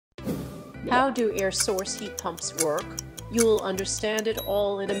How do air source heat pumps work? You'll understand it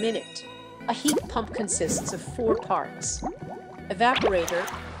all in a minute. A heat pump consists of 4 parts: evaporator,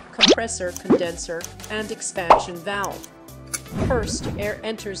 compressor, condenser, and expansion valve. First, air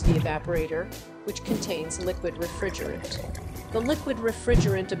enters the evaporator, which contains liquid refrigerant. The liquid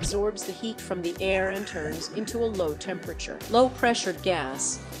refrigerant absorbs the heat from the air and turns into a low-pressure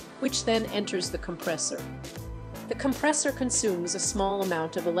gas, which then enters the compressor. The compressor consumes a small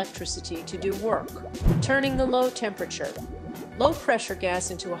amount of electricity to do work, turning the low-pressure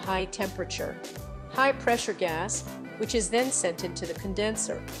gas into a high-pressure gas, which is then sent into the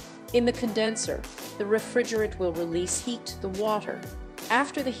condenser. In the condenser, the refrigerant will release heat to the water.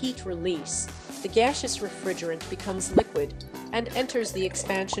 After the heat release, the gaseous refrigerant becomes liquid and enters the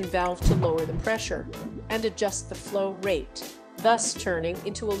expansion valve to lower the pressure and adjust the flow rate, thus turning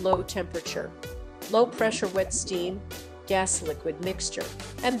into a low-pressure wet steam gas-liquid mixture,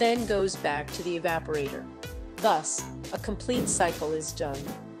 and then goes back to the evaporator. Thus, a complete cycle is done.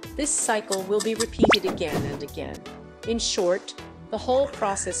 This cycle will be repeated again and again. In short, the whole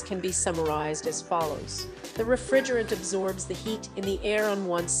process can be summarized as follows. The refrigerant absorbs the heat in the air on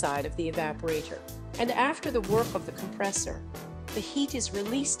one side of the evaporator, and after the work of the compressor, the heat is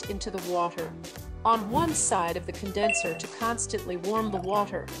released into the water on one side of the condenser to constantly warm the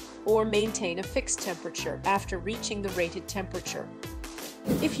water or maintain a fixed temperature after reaching the rated temperature.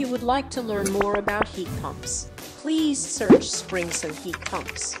 If you would like to learn more about heat pumps, please search Springson Heat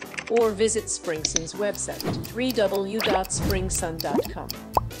Pumps or visit Springson's website, www.springson.com.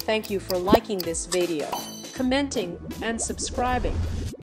 Thank you for liking this video, commenting, and subscribing.